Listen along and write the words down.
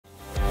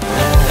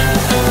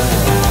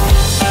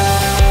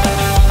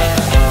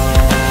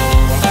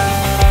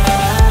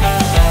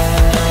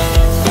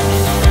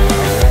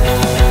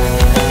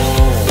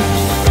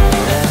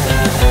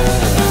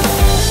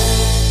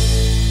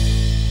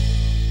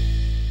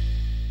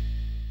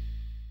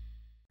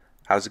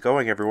How's it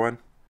going, everyone?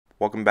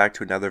 Welcome back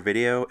to another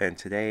video, and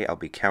today I'll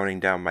be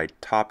counting down my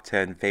top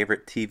 10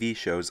 favorite TV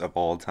shows of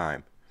all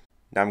time.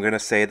 Now I'm gonna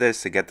say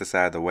this to get this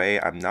out of the way,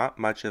 I'm not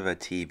much of a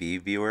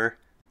TV viewer.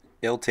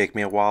 It'll take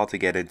me a while to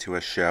get into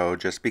a show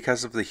just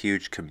because of the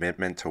huge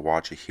commitment to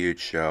watch a huge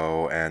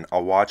show, and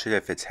I'll watch it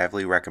if it's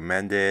heavily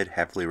recommended,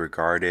 heavily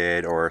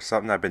regarded, or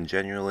something I've been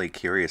genuinely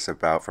curious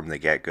about from the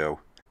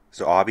get-go.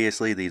 So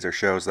obviously these are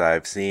shows that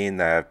I've seen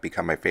that have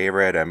become my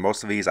favorite, and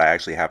most of these I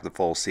actually have the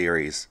full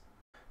series.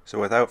 So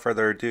without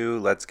further ado,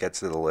 let's get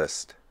to the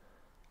list.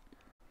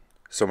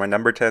 So my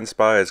number 10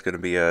 spot is going to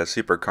be a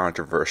super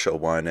controversial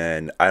one,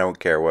 and I don't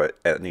care what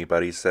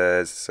anybody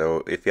says,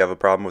 so if you have a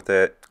problem with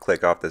it,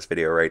 click off this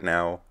video right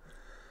now.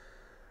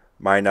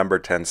 My number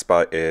 10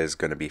 spot is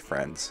going to be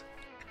Friends.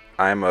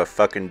 I'm a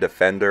fucking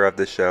defender of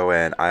the show,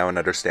 and I don't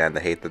understand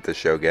the hate that the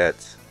show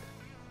gets.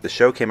 The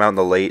show came out in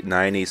the late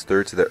 90s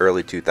through to the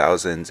early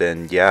 2000s,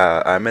 and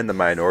yeah, I'm in the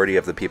minority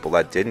of the people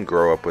that didn't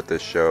grow up with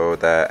this show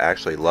that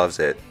actually loves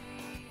it.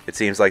 It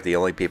seems like the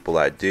only people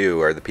that do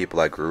are the people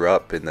that grew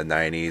up in the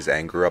 90s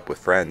and grew up with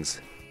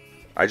Friends.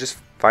 I just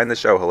find the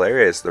show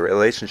hilarious. The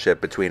relationship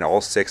between all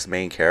 6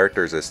 main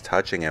characters is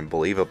touching and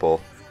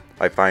believable.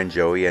 I find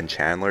Joey and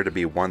Chandler to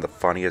be one of the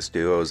funniest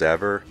duos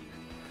ever.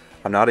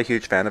 I'm not a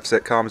huge fan of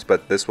sitcoms,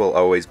 but this will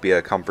always be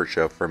a comfort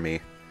show for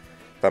me.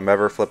 If I'm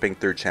ever flipping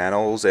through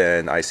channels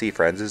and I see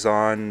Friends is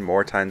on,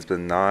 more times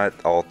than not,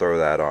 I'll throw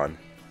that on.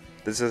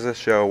 This is a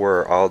show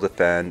where I'll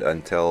defend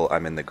until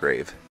I'm in the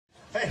grave.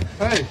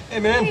 Hey,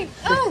 man. Hey,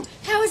 oh,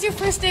 how was your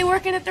first day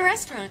working at the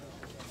restaurant?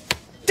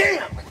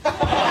 Damn!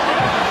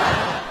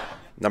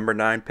 Number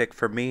 9 pick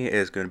for me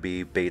is going to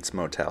be Bates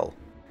Motel.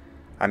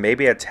 I may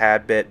be a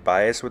tad bit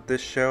biased with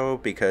this show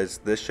because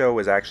this show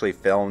was actually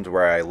filmed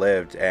where I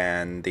lived,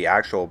 and the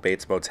actual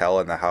Bates Motel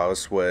in the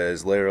house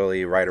was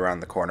literally right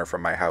around the corner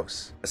from my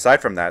house.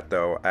 Aside from that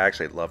though, I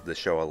actually loved the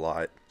show a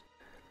lot.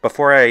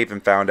 Before I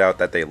even found out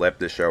that they lived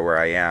the show where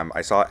I am,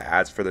 I saw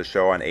ads for the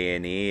show on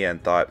A&E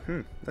and thought,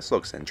 this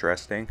looks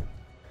interesting.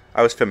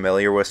 I was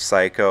familiar with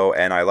Psycho,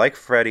 and I like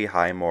Freddie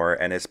Highmore,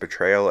 and his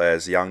portrayal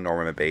as young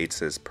Norman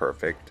Bates is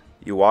perfect.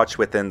 You watch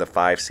within the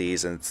 5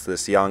 seasons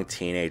this young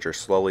teenager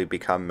slowly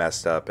become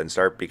messed up and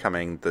start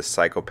becoming the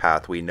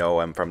psychopath we know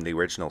him from the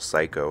original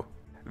Psycho.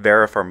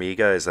 Vera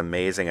Farmiga is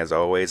amazing as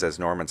always as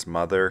Norman's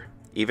mother.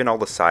 Even all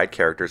the side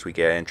characters we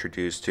get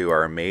introduced to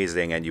are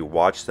amazing, and you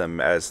watch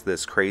them as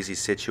this crazy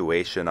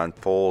situation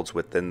unfolds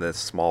within this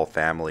small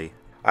family.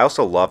 I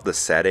also love the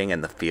setting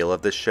and the feel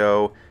of the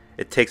show.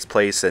 It takes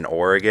place in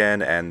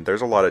Oregon, and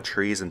there's a lot of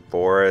trees and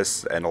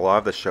forests, and a lot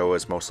of the show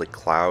is mostly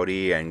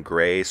cloudy and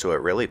gray, so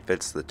it really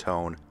fits the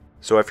tone.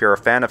 So if you're a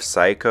fan of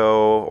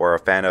Psycho, or a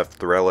fan of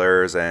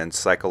thrillers and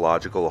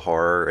psychological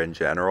horror in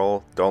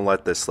general, don't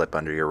let this slip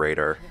under your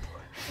radar.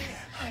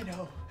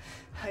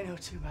 I know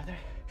too, Mother.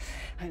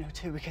 I know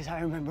too, because I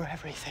remember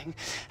everything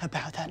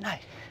about that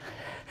night.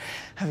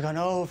 I've gone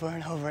over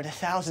and over it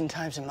 1,000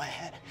 times in my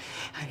head.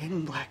 I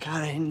didn't black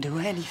out, I didn't do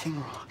anything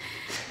wrong.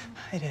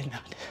 I did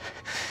not.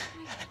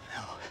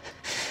 No.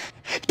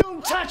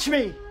 Don't touch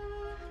me!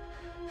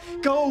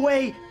 Go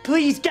away,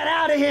 please get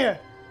out of here!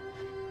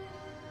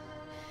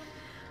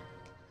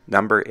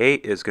 Number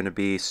 8 is going to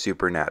be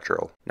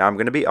Supernatural. Now I'm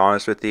going to be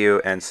honest with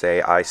you and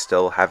say I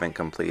still haven't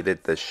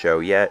completed this show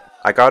yet.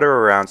 I got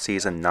her around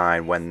season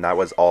 9 when that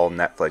was all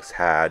Netflix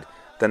had.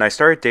 Then I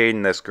started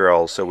dating this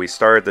girl, so we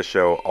started the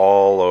show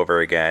all over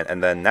again,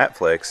 and then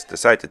Netflix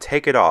decided to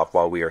take it off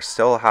while we are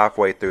still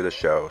halfway through the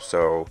show,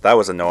 so that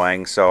was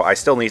annoying, so I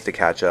still need to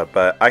catch up,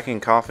 but I can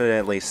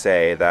confidently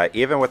say that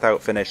even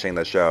without finishing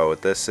the show,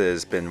 this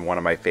has been one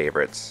of my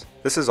favorites.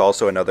 This is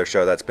also another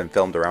show that's been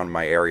filmed around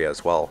my area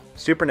as well.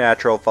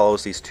 Supernatural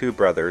follows these 2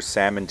 brothers,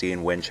 Sam and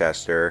Dean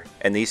Winchester,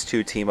 and these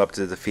 2 team up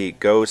to defeat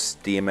ghosts,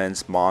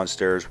 demons,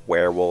 monsters,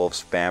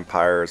 werewolves,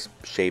 vampires,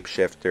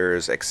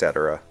 shapeshifters,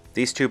 etc.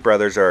 These 2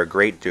 brothers are a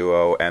great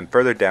duo, and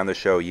further down the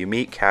show you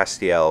meet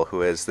Castiel,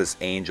 who is this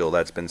angel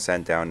that's been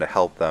sent down to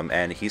help them,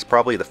 and he's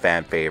probably the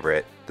fan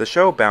favorite. The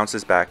show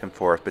bounces back and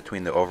forth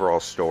between the overall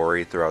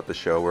story throughout the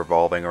show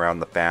revolving around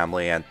the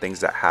family and things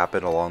that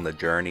happen along the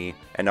journey,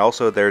 and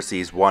also there's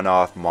these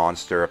one-off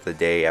monster of the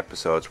day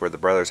episodes where the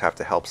brothers have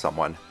to help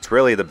someone. It's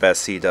really the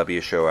best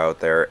CW show out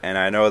there, and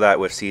I know that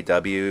with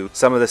CW,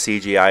 some of the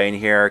CGI in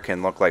here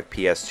can look like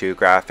PS2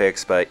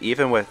 graphics, but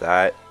even with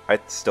that, I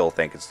still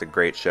think it's a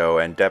great show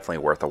and definitely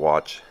worth a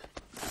watch.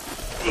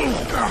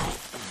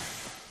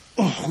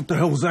 Oh, what the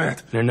hell was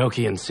that? An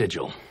Enochian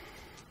sigil.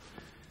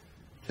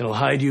 It'll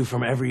hide you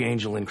from every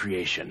angel in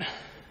creation,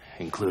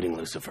 including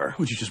Lucifer.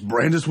 Would you just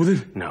brand us with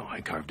it? No,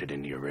 I carved it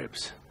into your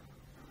ribs.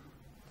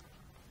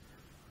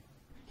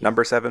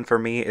 Number 7 for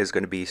me is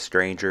going to be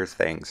Stranger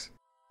Things.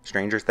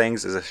 Stranger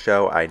Things is a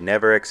show I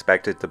never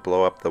expected to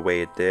blow up the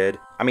way it did.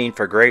 I mean,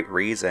 for great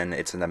reason,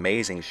 it's an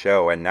amazing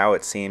show, and now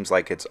it seems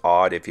like it's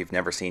odd if you've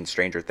never seen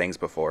Stranger Things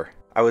before.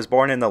 I was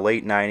born in the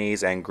late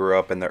 90s and grew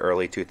up in the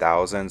early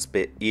 2000s,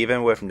 but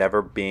even with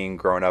never being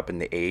grown up in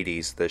the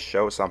 80s, this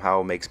show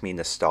somehow makes me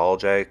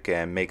nostalgic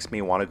and makes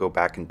me want to go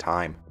back in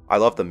time. I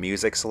love the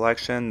music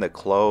selection, the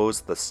clothes,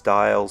 the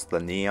styles, the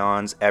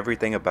neons,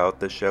 everything about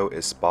this show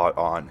is spot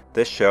on.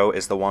 This show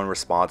is the one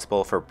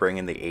responsible for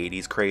bringing the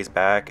 80s craze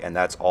back, and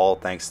that's all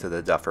thanks to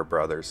the Duffer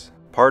Brothers.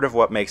 Part of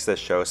what makes this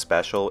show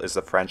special is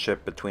the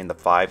friendship between the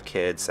 5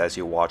 kids as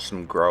you watch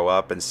them grow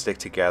up and stick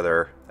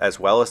together, as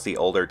well as the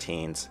older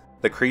teens.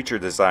 The creature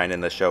design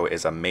in the show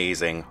is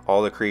amazing.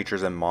 All the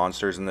creatures and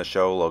monsters in the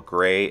show look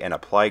great and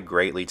apply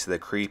greatly to the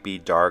creepy,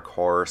 dark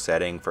horror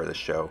setting for the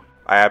show.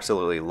 I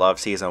absolutely love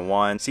Season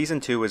 1.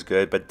 Season 2 was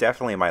good, but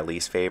definitely my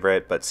least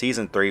favorite, but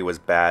Season 3 was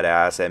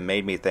badass and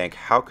made me think,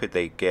 how could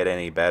they get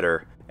any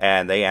better?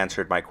 And they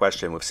answered my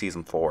question with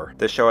Season 4.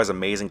 This show has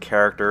amazing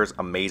characters,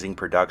 amazing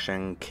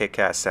production,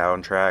 kick-ass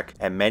soundtrack,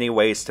 and many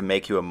ways to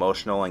make you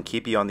emotional and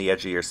keep you on the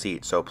edge of your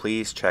seat, so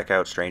please check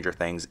out Stranger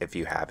Things if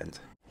you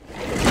haven't.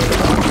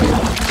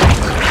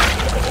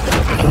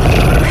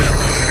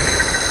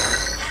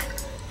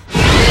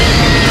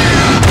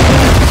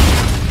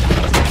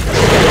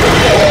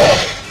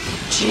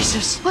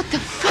 Jesus. What the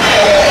fuck?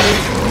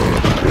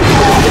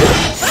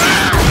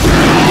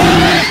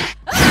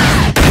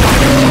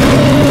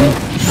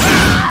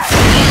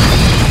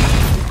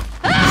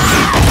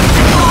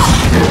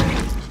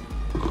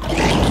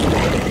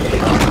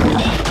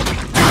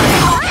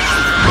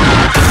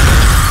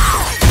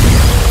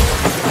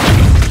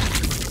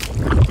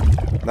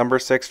 Number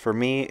 6 for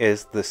me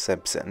is The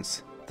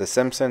Simpsons. The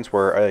Simpsons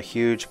were a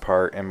huge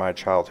part in my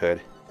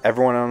childhood.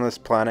 Everyone on this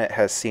planet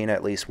has seen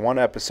at least one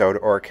episode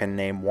or can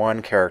name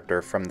one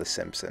character from The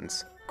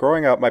Simpsons.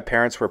 Growing up, my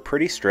parents were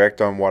pretty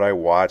strict on what I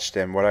watched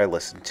and what I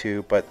listened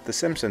to, but The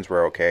Simpsons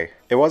were okay.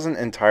 It wasn't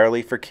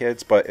entirely for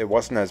kids, but it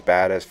wasn't as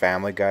bad as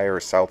Family Guy or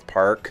South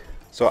Park.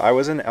 So I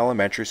was in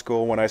elementary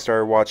school when I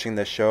started watching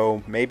this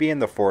show, maybe in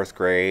the 4th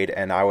grade,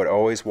 and I would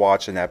always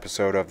watch an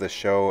episode of the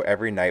show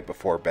every night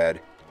before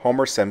bed.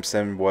 Homer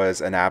Simpson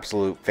was an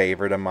absolute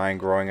favorite of mine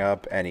growing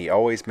up, and he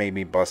always made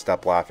me bust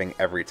up laughing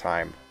every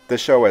time. This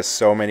show has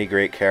so many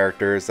great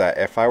characters that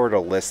if I were to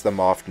list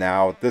them off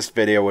now, this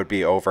video would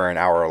be over an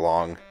hour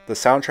long. The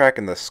soundtrack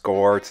and the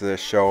score to this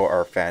show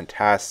are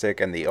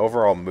fantastic, and the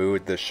overall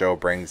mood this show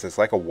brings is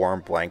like a warm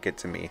blanket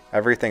to me.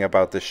 Everything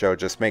about this show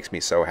just makes me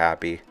so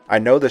happy. I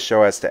know the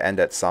show has to end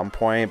at some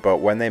point, but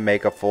when they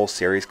make a full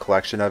series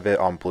collection of it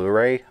on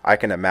Blu-ray, I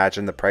can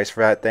imagine the price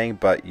for that thing,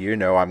 but you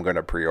know I'm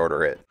gonna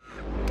pre-order it.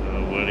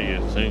 What do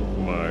you think,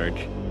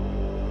 Marge?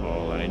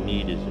 All I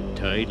need is a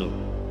title.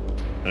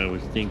 I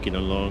was thinking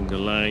along the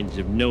lines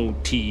of no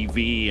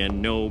TV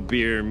and no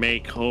beer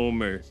make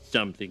Homer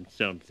something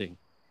something.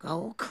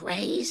 Go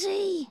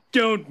crazy?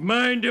 Don't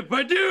mind if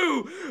I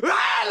do!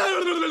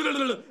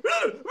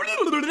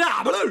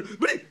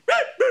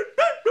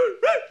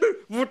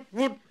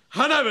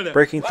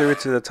 Breaking through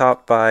to the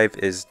top 5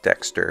 is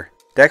Dexter.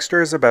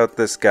 Dexter is about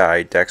this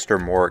guy, Dexter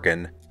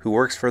Morgan, who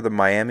works for the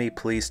Miami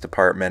Police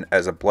Department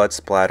as a blood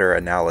splatter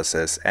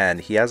analysis,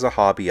 and he has a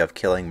hobby of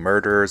killing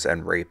murderers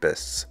and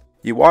rapists.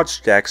 You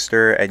watch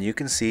Dexter and you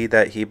can see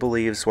that he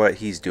believes what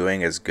he's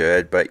doing is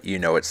good, but you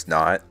know it's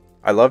not.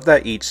 I love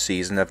that each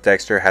season of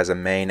Dexter has a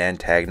main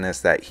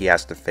antagonist that he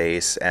has to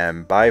face,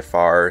 and by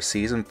far,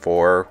 Season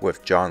 4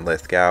 with John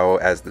Lithgow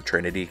as the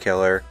Trinity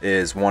Killer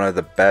is one of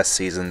the best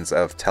seasons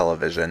of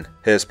television.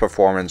 His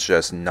performance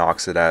just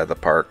knocks it out of the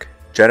park.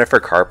 Jennifer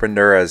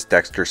Carpenter as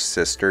Dexter's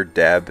sister,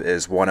 Deb,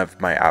 is one of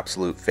my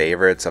absolute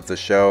favorites of the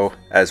show,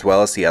 as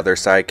well as the other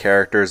side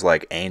characters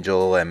like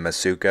Angel and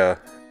Masuka.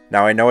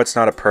 Now I know it's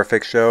not a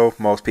perfect show,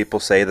 most people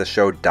say the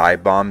show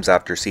dive bombs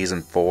after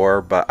Season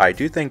 4, but I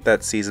do think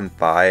that Season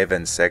 5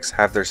 and 6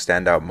 have their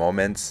standout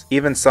moments,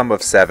 even some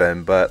of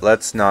 7, but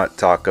let's not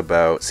talk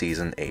about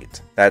Season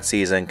 8. That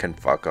season can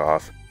fuck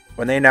off.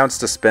 When they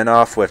announced a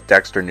spin-off with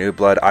Dexter New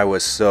Blood, I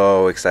was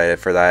so excited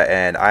for that,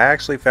 and I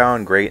actually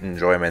found great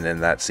enjoyment in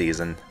that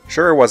season.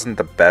 Sure, it wasn't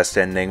the best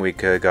ending we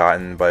could have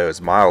gotten, but it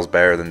was miles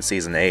better than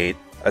Season 8.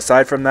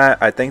 Aside from that,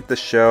 I think the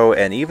show,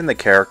 and even the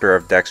character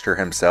of Dexter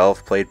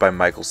himself, played by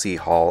Michael C.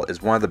 Hall,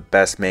 is one of the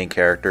best main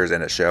characters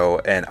in a show,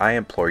 and I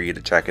implore you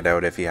to check it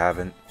out if you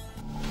haven't.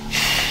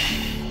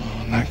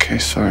 Well, in that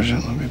case,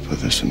 Sergeant, let me put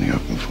this in the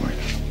open for you.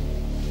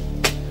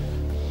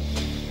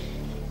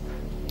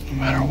 No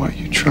matter what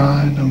you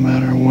try, no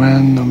matter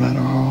when, no matter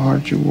how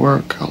hard you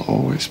work, I'll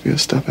always be a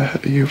step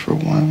ahead of you for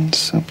one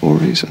simple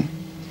reason.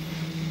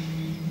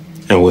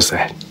 And what's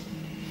that?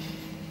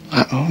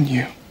 I own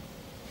you.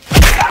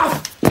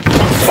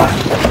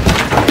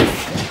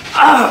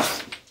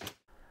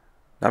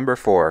 Number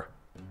 4.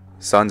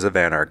 Sons of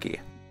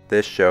Anarchy.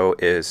 This show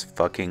is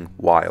fucking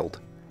wild.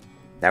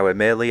 Now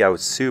admittedly, I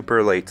was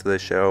super late to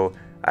this show.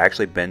 I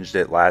actually binged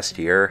it last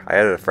year. I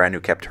had a friend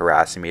who kept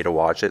harassing me to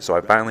watch it, so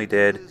I finally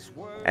did.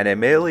 And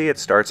admittedly, it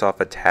starts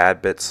off a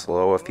tad bit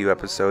slow a few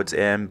episodes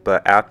in,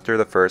 but after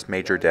the first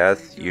major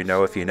death, you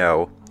know if you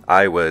know,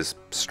 I was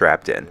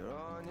strapped in.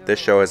 This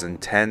show is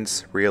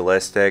intense,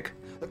 realistic.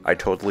 I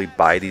totally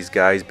buy these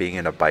guys being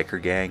in a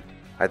biker gang.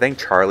 I think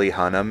Charlie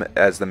Hunnam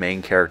as the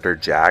main character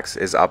Jax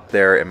is up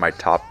there in my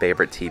top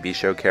favorite TV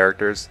show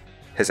characters.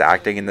 His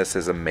acting in this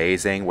is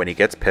amazing. When he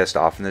gets pissed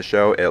off in the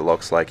show, it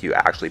looks like you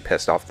actually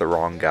pissed off the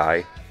wrong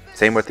guy.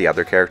 Same with the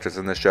other characters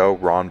in the show.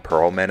 Ron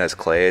Perlman as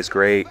Clay is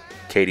great.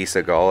 Katie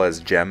Sagal as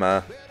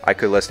Gemma. I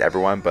could list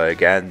everyone, but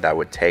again, that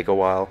would take a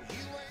while.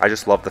 I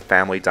just love the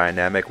family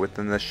dynamic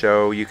within the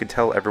show. You can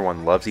tell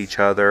everyone loves each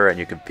other and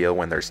you can feel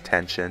when there's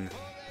tension.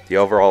 The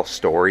overall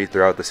story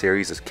throughout the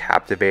series is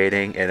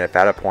captivating, and if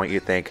at a point you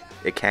think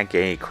it can't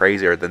get any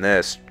crazier than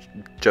this,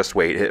 just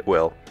wait, it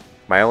will.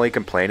 My only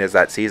complaint is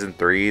that season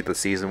 3, the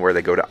season where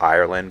they go to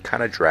Ireland,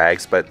 kinda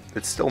drags, but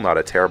it's still not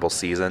a terrible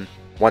season.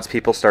 Once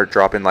people start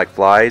dropping like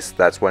flies,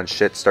 that's when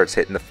shit starts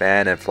hitting the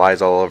fan and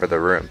flies all over the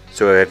room.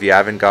 So if you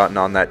haven't gotten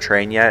on that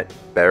train yet,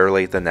 better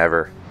late than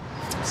never.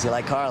 So you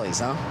like Harleys,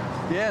 huh?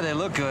 Yeah, they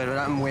look good, but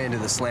I'm way into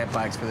the slant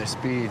bikes for their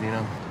speed, you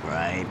know?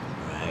 Right.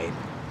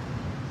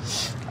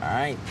 All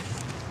right.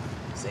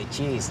 Say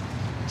cheese.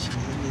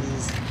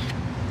 Cheese.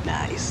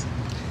 Nice.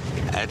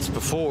 That's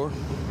before.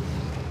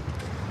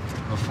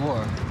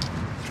 Before?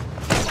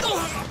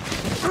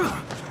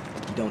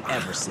 Don't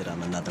ever sit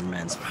on another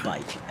man's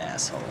bike,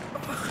 asshole.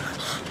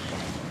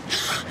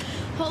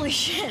 Holy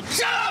shit.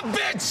 Shut up,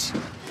 bitch!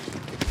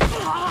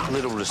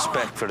 Little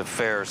respect for the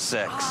fair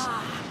sex.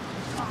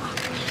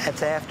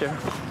 That's after.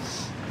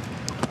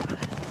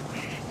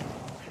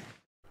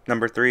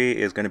 Number 3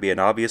 is going to be an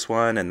obvious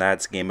one, and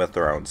that's Game of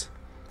Thrones.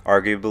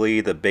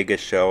 Arguably the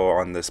biggest show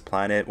on this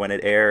planet when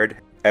it aired.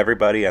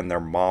 Everybody and their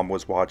mom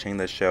was watching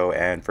this show,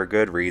 and for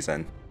good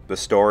reason. The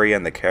story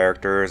and the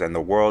characters and the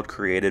world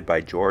created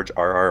by George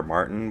R.R.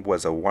 Martin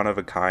was a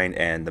one-of-a-kind,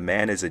 and the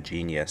man is a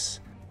genius.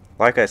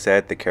 Like I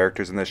said, the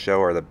characters in this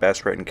show are the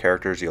best written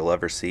characters you'll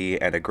ever see,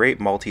 and a great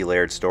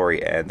multi-layered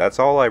story, and that's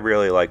all I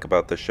really like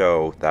about the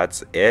show.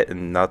 That's it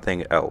and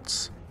nothing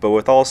else. But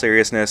with all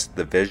seriousness,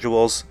 the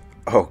visuals,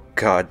 oh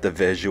god, the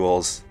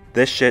visuals.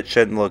 This shit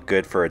shouldn't look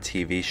good for a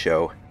TV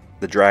show.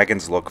 The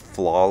dragons look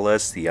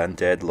flawless, the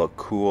undead look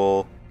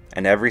cool,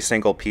 and every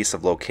single piece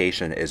of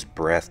location is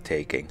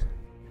breathtaking.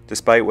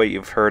 Despite what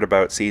you've heard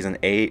about Season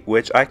 8,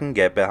 which I can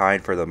get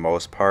behind for the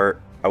most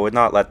part, I would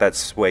not let that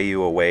sway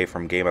you away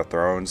from Game of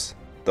Thrones.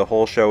 The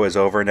whole show is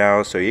over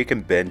now, so you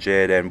can binge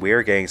it, and we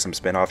are getting some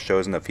spin-off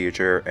shows in the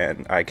future,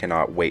 and I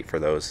cannot wait for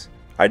those.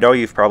 I know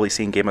you've probably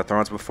seen Game of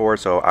Thrones before,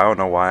 so I don't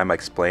know why I'm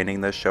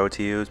explaining this show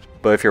to you,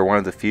 but if you're one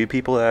of the few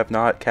people that have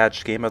not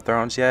catched Game of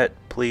Thrones yet,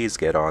 please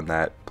get on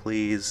that,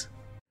 please.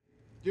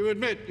 You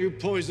admit you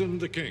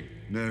poisoned the king?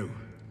 No.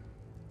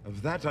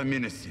 Of that I'm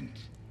innocent.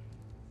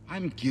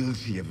 I'm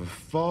guilty of a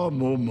far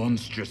more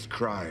monstrous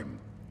crime.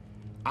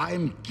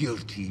 I'm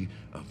guilty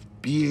of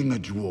being a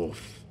dwarf.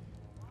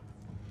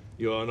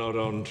 You are not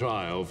on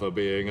trial for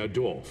being a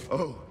dwarf.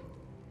 Oh,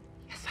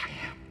 yes I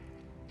am.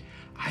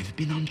 I've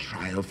been on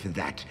trial for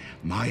that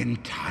my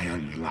entire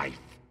life.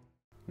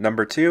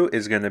 Number 2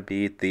 is going to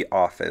be The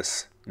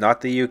Office. Not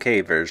the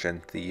UK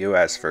version, the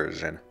US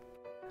version.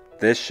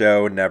 This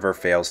show never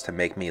fails to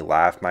make me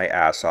laugh my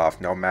ass off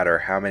no matter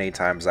how many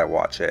times I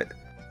watch it.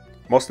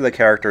 Most of the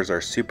characters are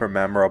super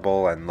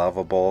memorable and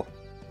lovable.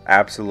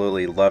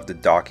 Absolutely love the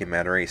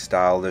documentary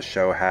style this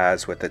show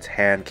has with its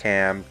hand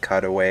cam,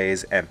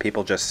 cutaways, and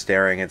people just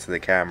staring into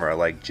the camera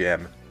like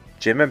Jim.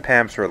 Jim and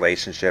Pam's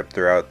relationship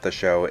throughout the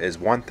show is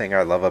one thing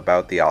I love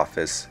about The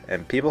Office,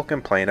 and people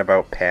complain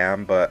about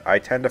Pam, but I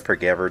tend to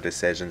forgive her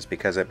decisions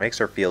because it makes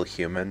her feel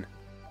human.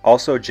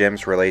 Also,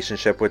 Jim's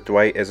relationship with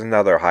Dwight is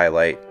another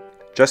highlight.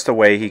 Just the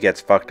way he gets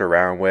fucked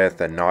around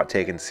with and not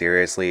taken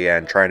seriously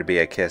and trying to be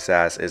a kiss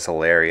ass is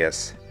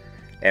hilarious.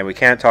 And we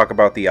can't talk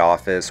about The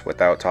Office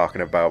without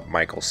talking about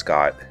Michael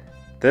Scott.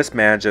 This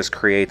man just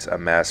creates a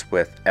mess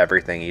with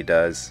everything he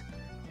does.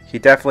 He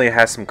definitely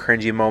has some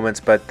cringy moments,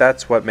 but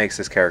that's what makes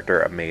his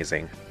character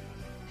amazing.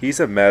 He's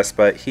a mess,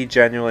 but he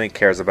genuinely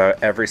cares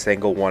about every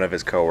single one of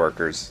his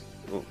coworkers,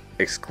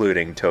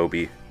 excluding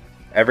Toby.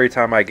 Every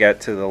time I get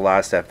to the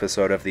last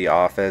episode of The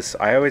Office,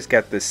 I always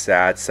get this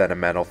sad,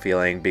 sentimental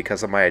feeling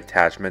because of my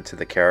attachment to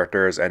the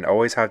characters and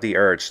always have the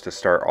urge to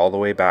start all the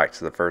way back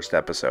to the first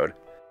episode.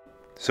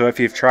 So if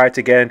you've tried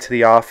to get into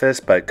The Office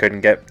but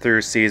couldn't get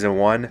through Season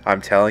 1,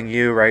 I'm telling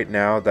you right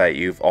now that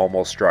you've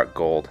almost struck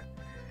gold.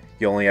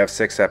 You only have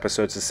 6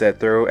 episodes to sit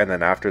through, and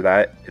then after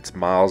that, it's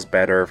miles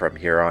better from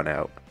here on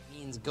out.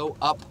 Means go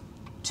up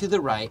to the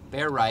right,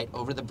 bear right,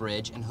 over the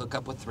bridge, and hook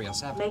up with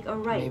 307. Make a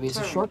right Maybe it's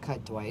turn. a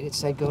shortcut, Dwight. It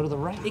said go to the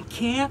right. It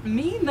can't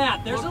mean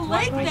that. There's a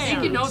lake right there. there. I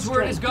think it knows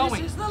where it is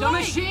going. This is the the lake.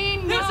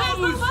 machine This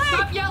knows. is the lake.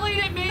 Stop yelling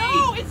at me.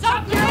 No, it's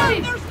Stop not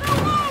yelling. there. There's no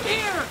road.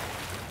 Here.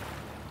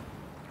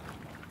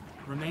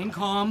 Remain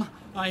calm.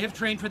 I have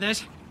trained for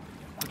this.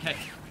 Okay.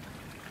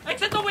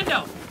 Exit the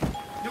window.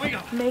 Here we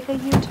go. Make a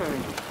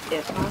U-turn,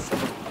 if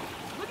possible.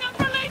 Look out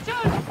for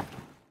Leighton.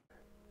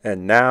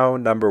 And now,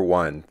 number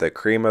 1, the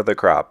cream of the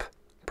crop.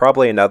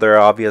 Probably another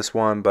obvious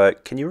one,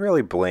 but can you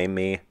really blame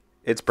me?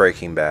 It's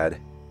Breaking Bad.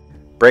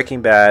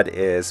 Breaking Bad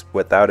is,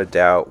 without a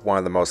doubt, one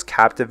of the most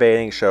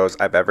captivating shows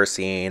I've ever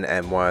seen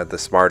and one of the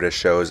smartest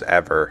shows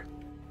ever.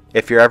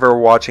 If you're ever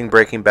watching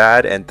Breaking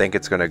Bad and think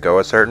it's going to go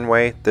a certain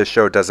way, this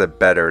show does it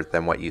better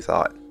than what you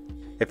thought.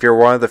 If you're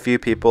one of the few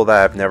people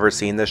that have never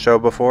seen this show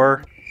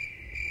before,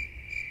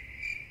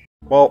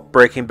 Well,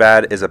 Breaking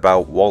Bad is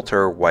about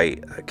Walter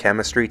White, a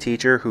chemistry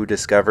teacher who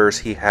discovers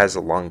he has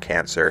lung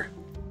cancer.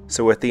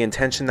 So with the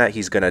intention that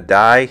he's gonna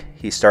die,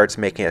 he starts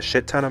making a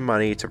shit ton of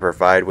money to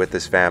provide with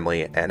his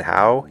family. And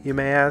how, you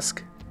may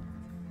ask?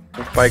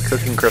 By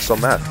cooking crystal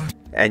meth.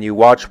 And you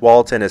watch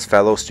Walt and his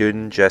fellow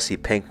student Jesse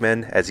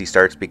Pinkman as he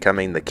starts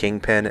becoming the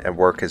kingpin and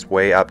work his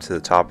way up to the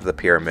top of the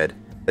pyramid.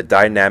 The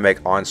dynamic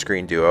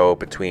on-screen duo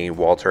between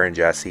Walter and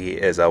Jesse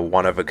is a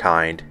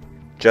one-of-a-kind.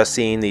 Just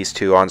seeing these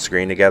two on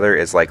screen together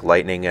is like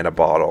lightning in a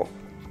bottle.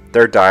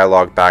 Their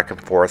dialogue back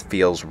and forth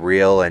feels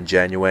real and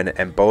genuine,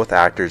 and both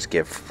actors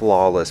give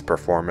flawless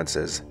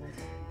performances.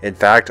 In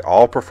fact,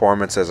 all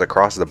performances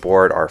across the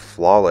board are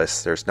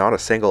flawless. There's not a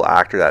single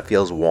actor that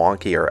feels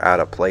wonky or out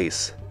of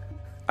place.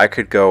 I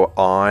could go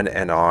on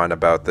and on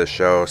about this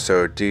show,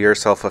 so do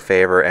yourself a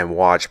favor and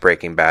watch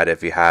Breaking Bad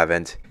if you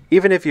haven't.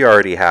 Even if you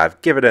already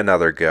have, give it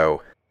another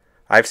go.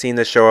 I've seen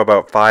this show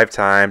about 5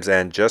 times,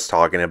 and just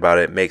talking about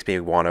it makes me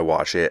want to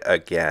watch it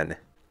again.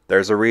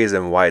 There's a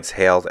reason why it's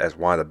hailed as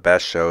one of the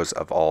best shows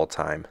of all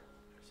time.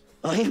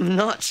 I am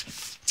not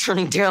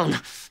turning down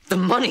the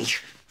money.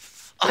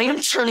 I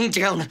am turning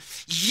down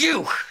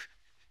you.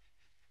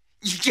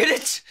 You get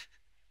it?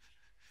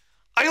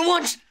 I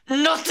want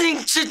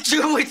nothing to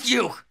do with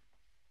you.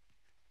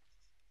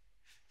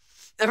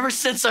 Ever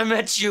since I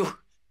met you,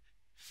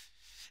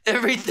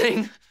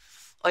 everything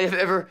I have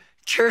ever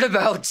cared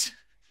about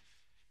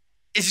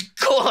is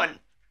gone.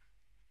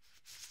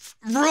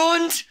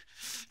 Ruined,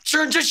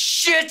 turned to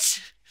shit,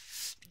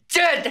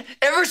 dead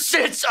ever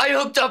since I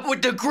hooked up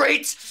with the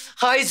great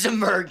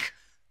Heisenberg.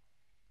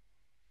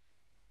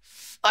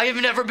 I have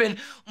never been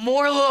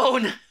more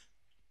alone.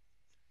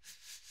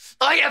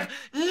 I have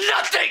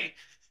nothing!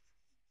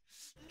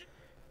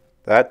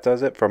 That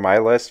does it for my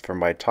list for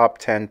my top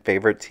 10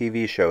 favorite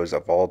TV shows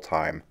of all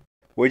time.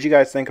 What did you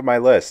guys think of my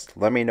list?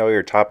 Let me know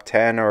your top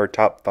 10 or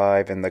top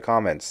 5 in the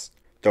comments.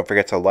 Don't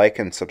forget to like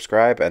and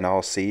subscribe, and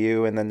I'll see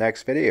you in the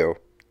next video.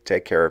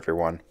 Take care,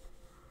 everyone.